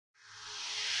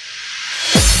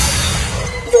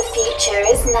future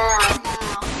is now.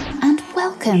 And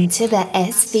welcome to the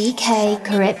SVK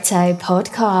Crypto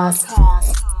Podcast.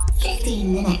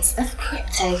 15 minutes of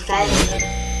crypto fame.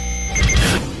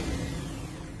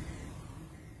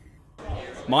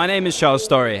 My name is Charles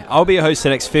Story. I'll be your host for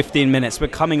the next 15 minutes. We're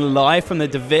coming live from the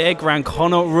De Vere Grand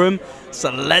Connaught Room, so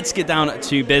let's get down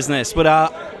to business. We're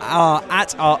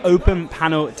at our open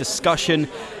panel discussion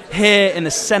here in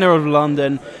the centre of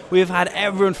London. We've had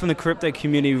everyone from the crypto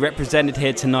community represented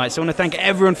here tonight, so I want to thank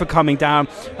everyone for coming down,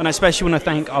 and I especially want to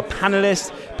thank our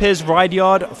panellists, Piers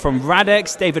Ridyard from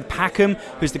Radex, David Packham,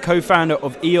 who's the co-founder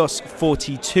of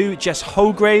EOS42, Jess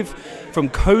Holgrave from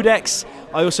Codex.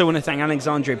 I also want to thank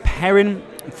Alexandre Perrin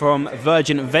from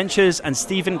Virgin Ventures and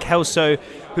Stephen Kelso,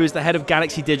 who is the head of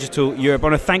Galaxy Digital Europe. I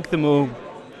want to thank them all.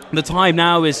 The time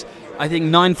now is, I think,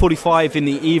 9:45 in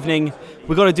the evening.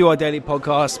 We've got to do our daily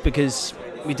podcast because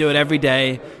we do it every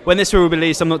day. When this will be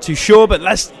released, I'm not too sure, but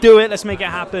let's do it. Let's make it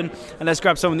happen. And let's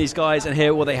grab some of these guys and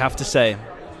hear what they have to say.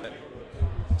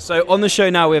 So on the show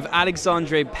now we have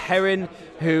Alexandre Perrin,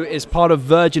 who is part of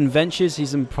Virgin Ventures.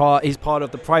 He's part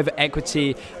of the private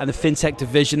equity and the fintech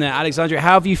division there. Alexandre,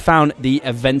 how have you found the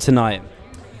event tonight?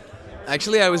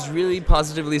 Actually, I was really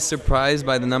positively surprised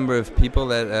by the number of people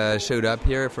that showed up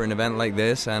here for an event like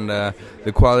this, and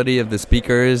the quality of the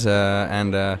speakers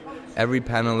and every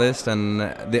panelist, and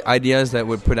the ideas that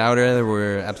were put out there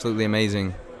were absolutely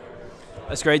amazing.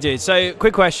 That's great, dude. So,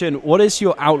 quick question. What is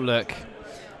your outlook?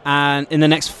 And in the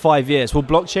next 5 years, will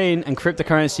blockchain and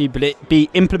cryptocurrency be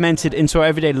implemented into our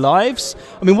everyday lives?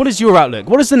 I mean, what is your outlook?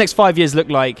 What does the next 5 years look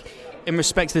like in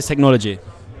respect to this technology?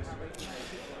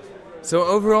 So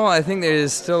overall, I think there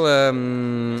is still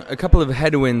a couple of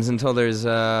headwinds until there's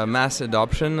mass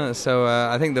adoption. So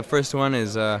I think the first one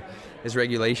is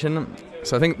regulation.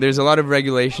 So I think there's a lot of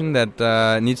regulation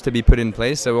that needs to be put in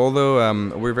place. So although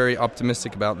we're very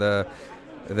optimistic about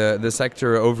the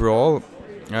sector overall,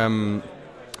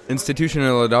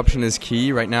 institutional adoption is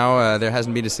key. Right now, there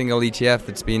hasn't been a single ETF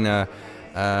that's been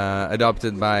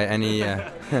adopted by any.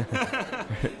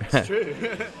 It's true.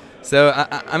 So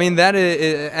I mean that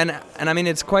is, and I mean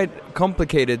it's quite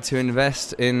complicated to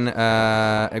invest in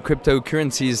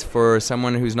cryptocurrencies for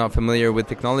someone who's not familiar with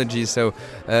technology. So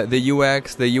the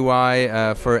UX, the UI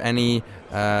for any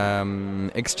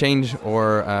exchange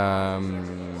or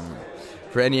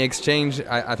for any exchange,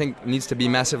 I think needs to be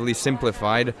massively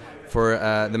simplified for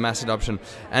the mass adoption.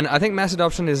 And I think mass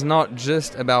adoption is not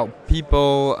just about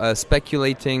people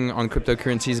speculating on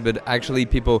cryptocurrencies, but actually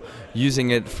people using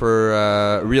it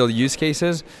for real use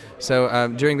cases. So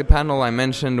during the panel, I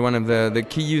mentioned one of the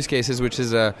key use cases, which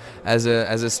is as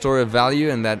a store of value,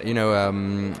 and that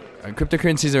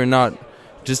cryptocurrencies are not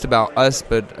just about us,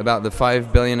 but about the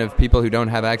 5 billion of people who don't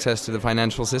have access to the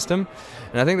financial system.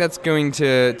 And I think that's going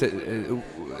to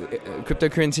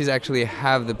cryptocurrencies actually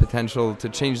have the potential to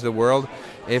change the world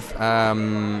if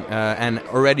and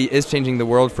already is changing the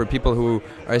world for people who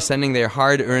are sending their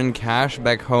hard-earned cash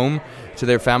back home to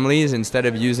their families instead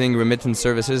of using remittance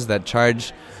services that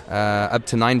charge up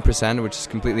to 9%, which is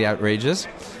completely outrageous.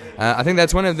 I think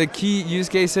that's one of the key use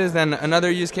cases. Then another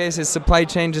use case is supply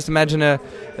chain. Just imagine a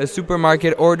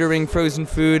supermarket ordering frozen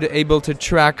food, able to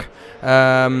track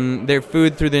their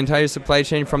food through the entire supply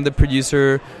chain from the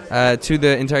producer to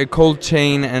the entire cold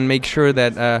chain, and make sure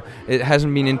that it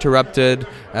hasn't been interrupted.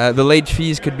 The late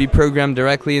fees could be programmed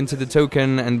directly into the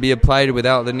token and be applied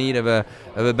without the need of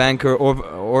a banker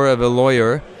or of a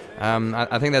lawyer.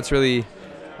 I think that's really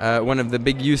one of the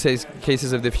big use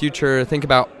cases of the future. Think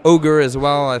about Augur as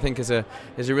well. I think is a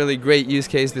really great use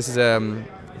case. This is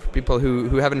for people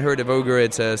who haven't heard of Augur.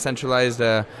 It's a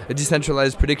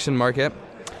decentralized prediction market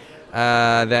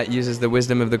that uses the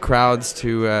wisdom of the crowds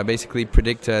to basically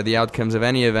predict the outcomes of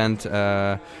any event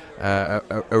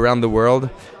around the world.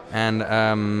 And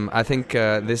I think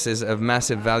this is of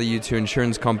massive value to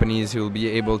insurance companies who will be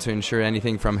able to insure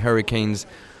anything from hurricanes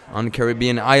on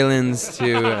Caribbean islands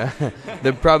to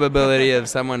the probability of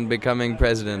someone becoming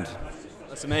president.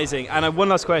 That's amazing. And one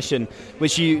last question,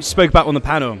 which you spoke about on the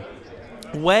panel.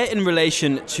 Where in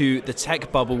relation to the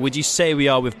tech bubble would you say we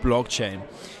are with blockchain?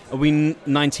 Are we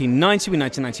 1990, are we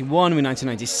 1991, are we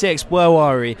 1996? Where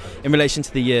are we in relation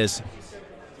to the years?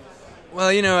 Well,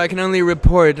 I can only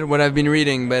report what I've been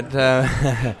reading, but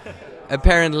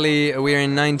apparently we are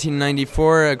in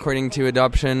 1994 according to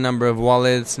adoption, number of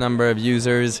wallets, number of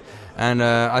users, and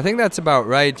I think that's about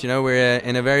right. We're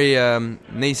in a very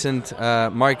nascent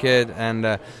market,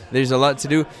 and there's a lot to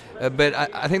do, but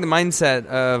I think the mindset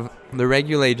of the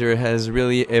regulator has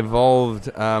really evolved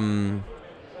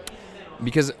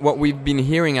because what we've been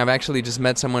hearing, I've actually just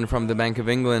met someone from the Bank of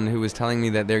England who was telling me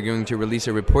that they're going to release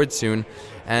a report soon,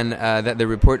 and that the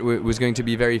report was going to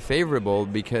be very favorable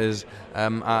because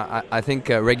I think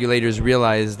regulators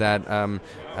realize that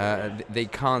they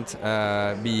can't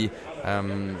be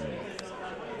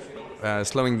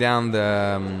slowing down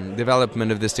the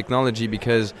development of this technology,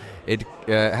 because it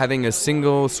having a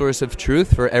single source of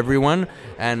truth for everyone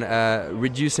and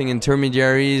reducing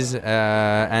intermediaries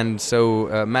and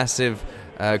so massive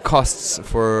costs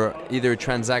for either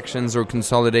transactions or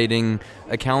consolidating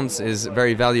accounts is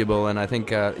very valuable, and I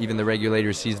think even the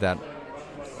regulator sees that.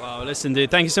 Wow, listen, dude,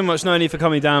 thank you so much, not only for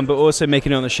coming down, but also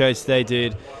making it on the show today,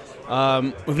 dude.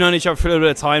 We've known each other for a little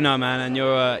bit of time now, man, and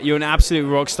you're an absolute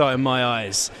rock star in my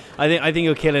eyes. I think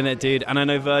you're killing it, dude, and I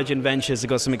know Virgin Ventures have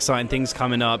got some exciting things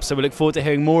coming up, so we look forward to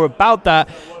hearing more about that,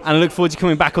 and I look forward to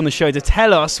coming back on the show to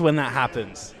tell us when that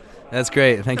happens. That's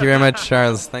great. Thank you very much,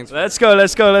 Charles. Thanks. Let's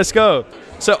go.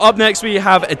 So up next we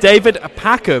have David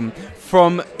Packham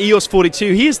from EOS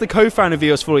 42. He is the co-founder of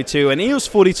EOS 42, and EOS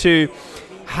 42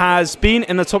 has been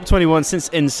in the top 21 since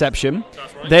inception.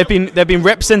 Right. They've been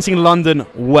representing London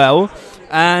well,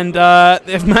 and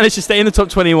they've managed to stay in the top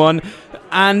 21.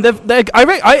 And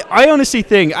I honestly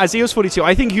think, as EOS 42,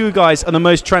 I think you guys are the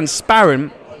most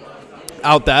transparent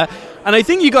out there, and I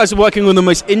think you guys are working on the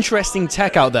most interesting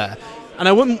tech out there. And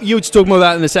I want you to talk more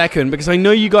about that in a second, because I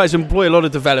know you guys employ a lot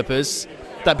of developers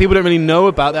that people don't really know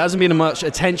about. There hasn't been much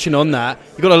attention on that.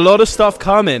 You've got a lot of stuff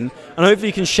coming, and hopefully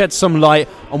you can shed some light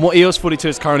on what EOS 42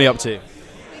 is currently up to.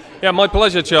 Yeah, my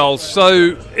pleasure, Charles.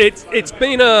 So it's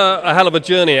been a hell of a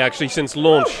journey, actually, since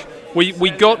launch.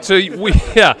 You're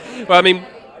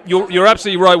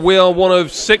absolutely right. We are one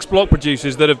of 6 block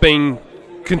producers that have been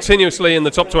continuously in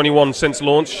the top 21 since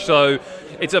launch, so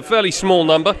it's a fairly small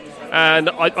number. And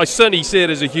I certainly see it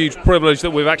as a huge privilege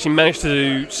that we've actually managed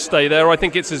to stay there. I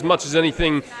think it's, as much as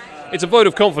anything, it's a vote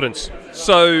of confidence.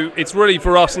 So it's really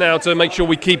for us now to make sure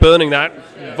we keep earning that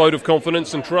vote of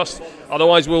confidence and trust.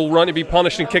 Otherwise, we'll rightly be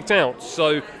punished and kicked out.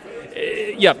 So,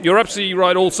 yeah, you're absolutely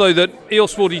right also that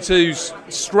EOS 42's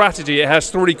strategy, it has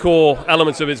 3 core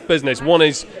elements of its business. One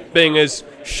is being as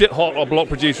shit-hot a block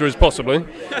producer as possible.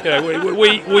 You know,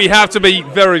 we have to be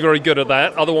very, very good at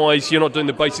that. Otherwise, you're not doing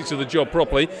the basics of the job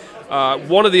properly.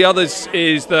 One of the others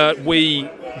is that we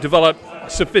develop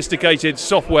sophisticated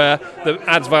software that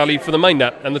adds value for the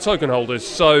mainnet and the token holders.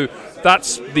 So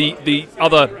that's the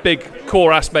other big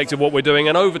core aspect of what we're doing.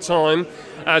 And over time,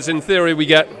 as in theory we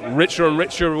get richer and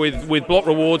richer with block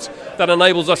rewards, that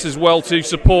enables us as well to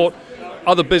support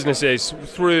other businesses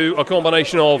through a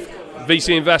combination of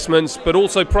VC investments, but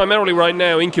also primarily right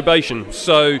now incubation.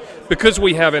 So because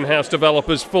we have in-house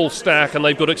developers full stack and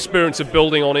they've got experience of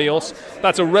building on EOS,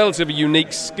 that's a relatively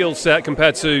unique skill set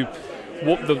compared to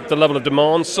what the level of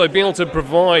demand. So being able to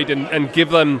provide and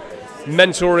give them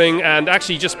mentoring and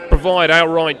actually just provide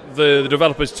outright the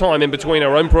developers time in between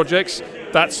our own projects,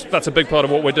 that's a big part of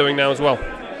what we're doing now as well.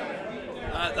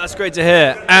 That's great to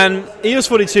hear. And EOS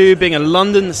 42 being a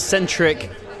London-centric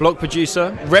block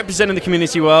producer, representing the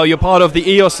community well. You're part of the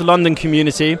EOS London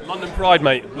community. London Pride,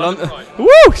 mate. London Pride.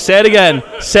 Woo! Say it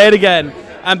again.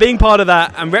 And being part of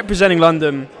that and representing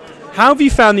London, how have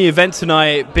you found the event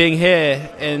tonight, being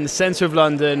here in the centre of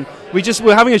London?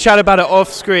 We're having a chat about it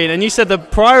off screen, and you said the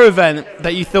prior event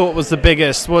that you thought was the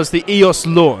biggest was the EOS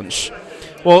launch.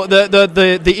 Well,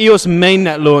 the EOS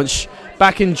mainnet launch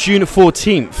back in June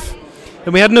 14th.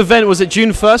 And we had an event, was it June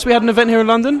 1st we had an event here in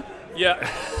London? Yeah,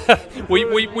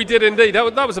 we did indeed.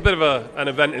 That was a bit of an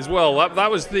event as well.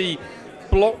 That was the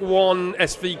Block 1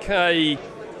 SVK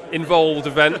involved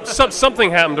event. Something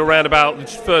happened around about the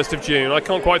 1st of June. I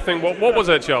can't quite think. What was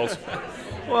it, Charles?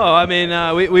 Well, I mean,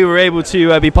 we were able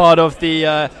to be part of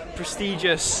the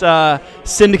prestigious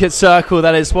syndicate circle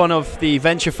that is one of the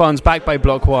venture funds backed by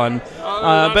Block 1.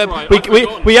 But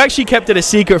right. we actually kept it a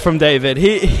secret from David.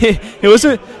 He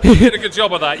did a good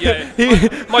job of that,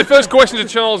 yeah. My first question to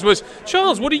Charles was,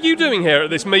 Charles, what are you doing here at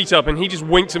this meetup? And he just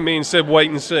winked at me and said, wait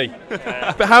and see.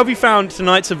 But how have you found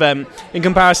tonight's event in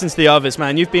comparison to the others,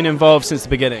 man? You've been involved since the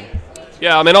beginning.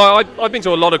 Yeah, I mean, I've been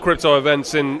to a lot of crypto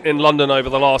events in London over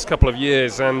the last couple of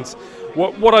years, and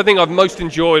what I think I've most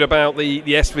enjoyed about the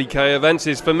SVK events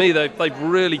is, for me, they've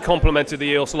really complemented the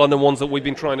EOS London ones that we've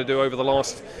been trying to do over the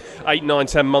last 8, 9,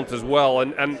 10 months as well.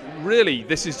 And really,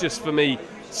 this is just, for me,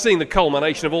 seeing the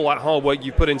culmination of all that hard work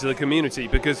you put into the community.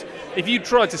 Because if you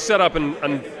tried to set up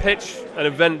and pitch an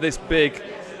event this big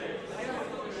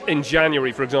in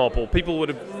January, for example, people would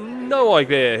have no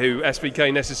idea who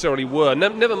SVK necessarily were.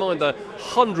 Never mind the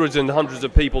hundreds and hundreds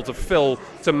of people to fill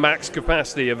to max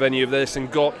capacity a venue of this, and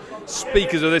got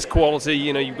speakers of this quality.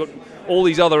 You've got all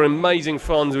these other amazing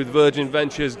funds with Virgin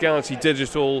Ventures, Galaxy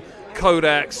Digital,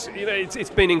 Codex. It's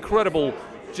been incredible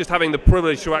just having the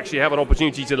privilege to actually have an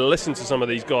opportunity to listen to some of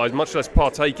these guys, much less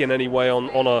partake in any way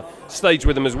on a stage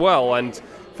with them as well. And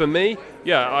for me,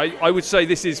 I would say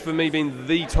this is, for me, been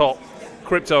the top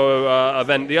crypto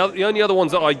event. The only other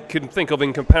ones that I can think of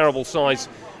in comparable size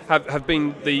have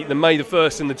been the May the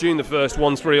 1st and the June the 1st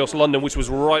ones for EOS London, which was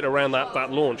right around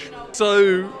that launch.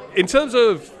 So in terms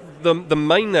of the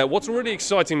mainnet, what's really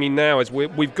exciting me now is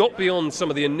we've got beyond some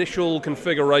of the initial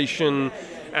configuration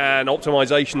and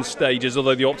optimization stages,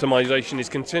 although the optimization is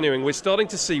continuing. We're starting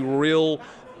to see real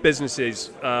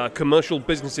businesses, commercial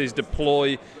businesses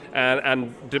deploy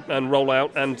and roll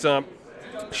out. And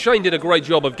Shane did a great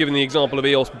job of giving the example of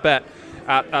EOS Bet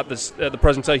at the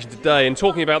presentation today, and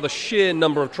talking about the sheer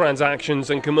number of transactions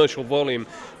and commercial volume,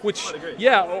 which,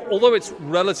 although it's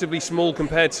relatively small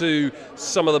compared to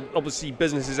some of the obviously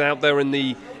businesses out there in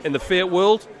the fiat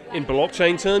world, in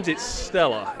blockchain terms, it's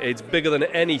stellar. It's bigger than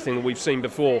anything that we've seen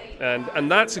before. And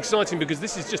that's exciting because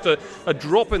this is just a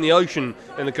drop in the ocean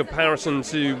in the comparison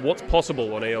to what's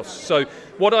possible on EOS. So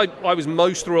what I was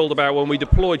most thrilled about when we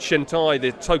deployed Shentai,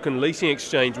 the token leasing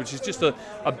exchange, which is just a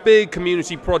big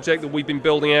community project that we've been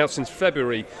building out since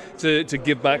February to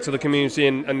give back to the community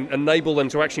and enable them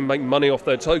to actually make money off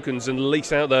their tokens and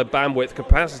lease out their bandwidth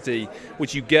capacity,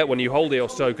 which you get when you hold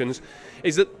EOS tokens,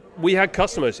 is that we had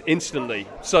customers instantly.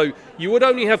 So you would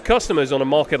only have customers on a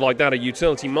market like that, a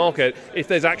utility market, if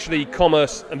there's actually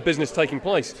commerce and business taking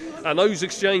place. And those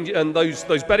exchange and those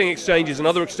betting exchanges and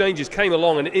other exchanges came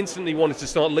along and instantly wanted to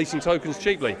start leasing tokens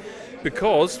cheaply,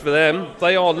 because for them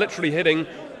they are literally hitting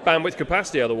bandwidth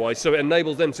capacity otherwise. So it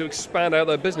enables them to expand out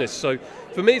their business. So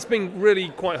for me, it's been really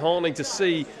quite heartening to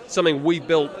see something we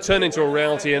built turn into a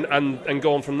reality and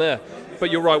go on from there. But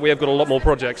you're right, we have got a lot more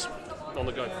projects on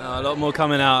the go. A lot more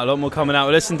coming out.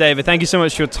 Well, listen, David, thank you so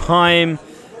much for your time,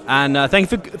 and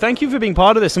thank you for being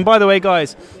part of this. And by the way,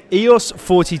 guys, EOS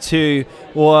 42,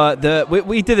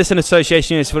 we did this in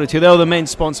association with EOS 42. They were the main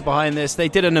sponsor behind this. They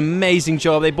did an amazing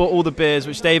job. They bought all the beers,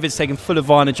 which David's taken full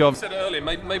advantage of. I said earlier,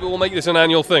 maybe we'll make this an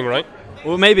annual thing, right?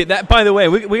 Well, maybe that. By the way,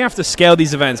 we have to scale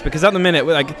these events, because at the minute,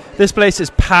 this place is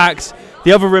packed.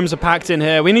 The other rooms are packed in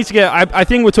here. We need to get. I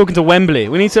think we're talking to Wembley.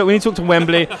 We need to talk to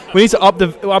Wembley. We need to up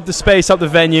the space, up the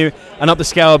venue, and up the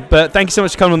scale. But thank you so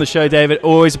much for coming on the show, David.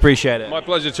 Always appreciate it. My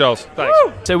pleasure, Charles. Thanks.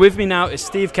 Woo! So with me now is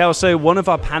Steve Kelso, one of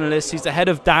our panelists. He's the head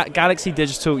of Galaxy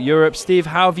Digital Europe. Steve,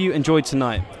 how have you enjoyed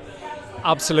tonight?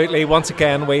 Absolutely. Once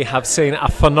again, we have seen a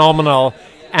phenomenal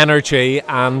energy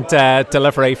and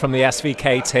delivery from the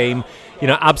SVK team.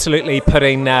 Absolutely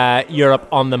putting Europe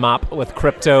on the map with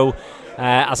crypto.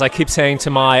 As I keep saying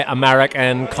to my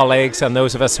American colleagues and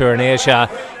those of us who are in Asia,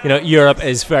 Europe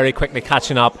is very quickly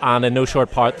catching up, and in no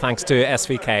short part thanks to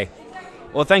SVK.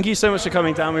 Well, thank you so much for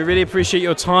coming down. We really appreciate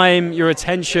your time, your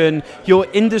attention, your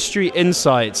industry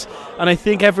insights. And I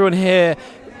think everyone here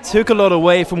took a lot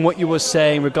away from what you were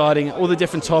saying regarding all the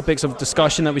different topics of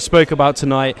discussion that we spoke about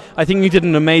tonight. I think you did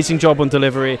an amazing job on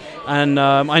delivery, and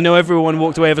I know everyone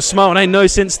walked away with a smile, and I know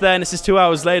since then, this is 2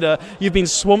 hours later, you've been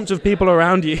swamped with people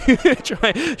around you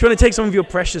trying to take some of your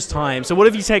precious time. So what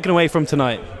have you taken away from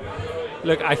tonight?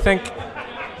 Look, I think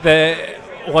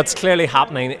what's clearly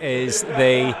happening is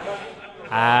the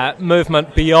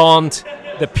movement beyond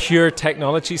the pure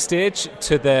technology stage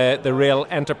to the real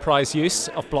enterprise use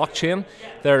of blockchain.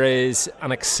 There is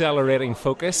an accelerating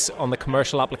focus on the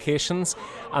commercial applications,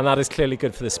 and that is clearly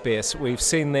good for the space. We've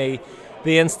seen the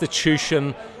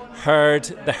institution herd.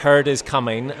 The herd is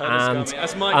coming,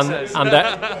 as Mike says. And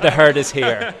the herd is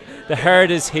here. The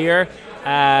herd is here.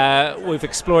 We've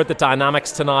explored the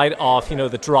dynamics tonight of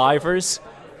the drivers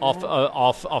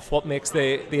of what makes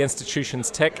the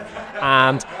institutions tick,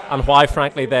 and why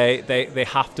frankly they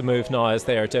have to move now as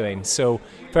they are doing. So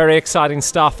very exciting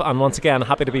stuff, and once again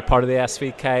happy to be part of the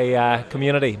SVK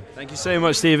community. Thank you so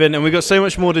much, Stephen, and we've got so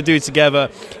much more to do together.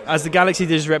 As the Galaxy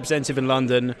Digital representative in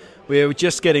London, we're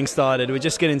just getting started, we're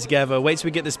just getting together. Wait till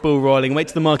we get this ball rolling, wait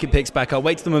till the market picks back up,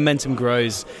 wait till the momentum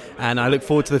grows, and I look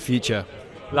forward to the future.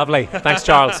 Lovely. Thanks,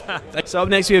 Charles. So up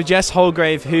next we have Jess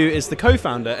Holgrave, who is the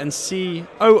co-founder and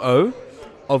COO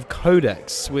of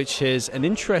Codex, which is an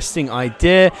interesting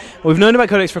idea. We've known about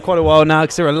Codex for quite a while now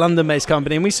because they're a London-based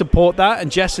company, and we support that,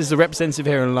 and Jess is the representative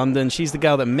here in London. She's the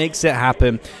girl that makes it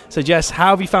happen. So Jess, how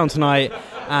have you found tonight,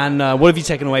 and what have you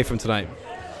taken away from tonight?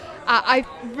 I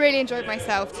really enjoyed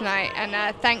myself tonight,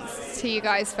 and thanks to you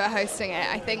guys for hosting it.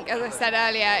 I think, as I said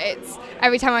earlier, it's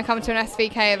every time I come to an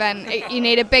SVK event, you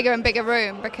need a bigger and bigger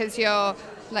room because you're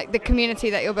like the community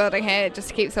that you're building here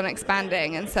just keeps on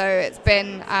expanding, and so it's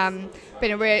been a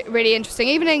really interesting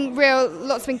evening.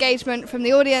 Lots of engagement from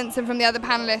the audience and from the other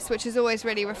panelists, which is always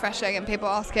really refreshing, and people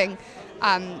asking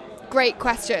great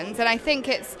questions. And I think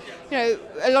it's, a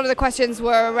lot of the questions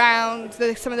were around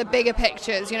some of the bigger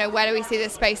pictures. Where do we see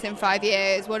this space in 5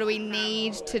 years? What do we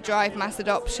need to drive mass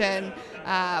adoption?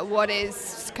 What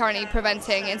is currently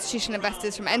preventing institutional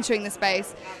investors from entering the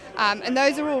space? And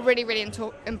those are all really, really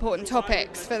important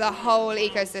topics for the whole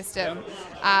ecosystem,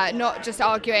 not just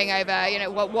arguing over,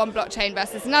 one blockchain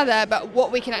versus another, but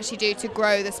what we can actually do to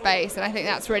grow the space. And I think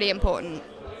that's really important.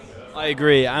 I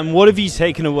agree. And what have you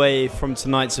taken away from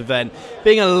tonight's event?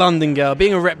 Being a London girl,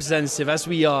 being a representative, as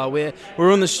we are, we're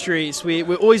on the streets. We're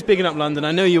always bigging up London.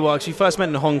 I know you are, because we first met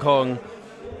in Hong Kong.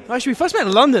 Actually, we first met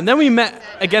in London, then we met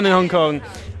again in Hong Kong.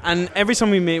 And every time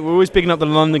we meet, we're always bigging up the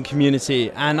London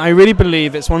community. And I really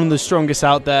believe it's one of the strongest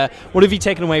out there. What have you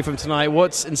taken away from tonight?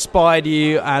 What's inspired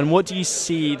you? And what do you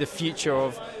see the future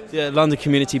of the London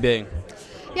community being?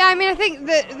 Yeah, I think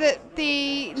that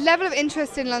the level of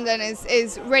interest in London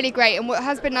is really great, and what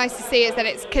has been nice to see is that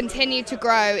it's continued to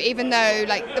grow, even though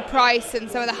the price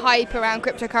and some of the hype around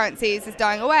cryptocurrencies is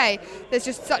dying away. There's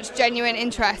just such genuine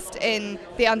interest in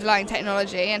the underlying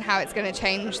technology and how it's going to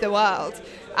change the world.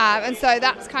 And so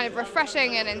that's kind of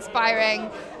refreshing and inspiring.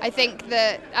 I think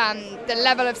that the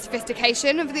level of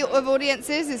sophistication of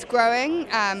audiences is growing.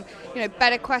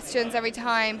 Better questions every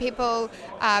time. People,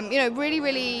 really,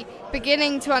 really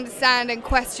beginning to understand and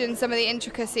question some of the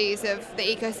intricacies of the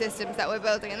ecosystems that we're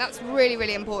building, and that's really,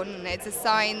 really important. It's a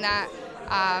sign that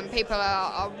people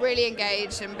are really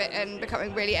engaged and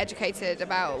becoming really educated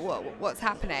about what's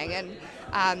happening, and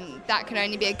that can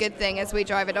only be a good thing as we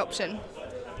drive adoption.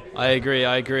 I agree.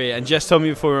 And Jess told me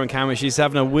before we were on camera she's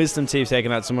having a wisdom teeth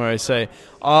taken out tomorrow, so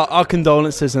our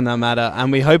condolences in that matter, and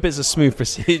we hope it's a smooth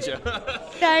procedure.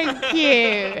 Thank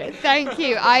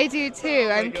you. I do too.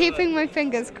 I'm keeping my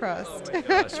fingers crossed.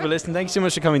 Well, listen, thank you so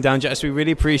much for coming down, Jess. We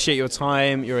really appreciate your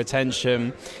time, your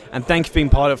attention, and thank you for being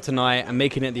part of tonight and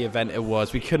making it the event it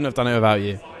was. We couldn't have done it without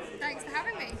you. Thanks for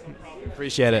having me.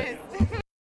 Appreciate it.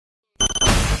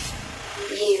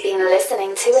 You've been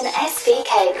listening to an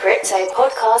SVK Crypto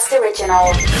Podcast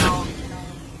original.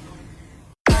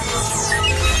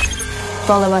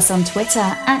 Follow us on Twitter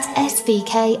at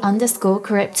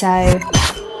SVK_crypto.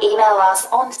 Email us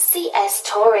on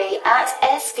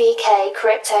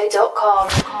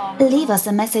cstorry@svkcrypto.com. Leave us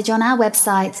a message on our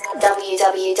website,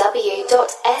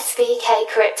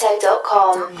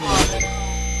 www.svkcrypto.com.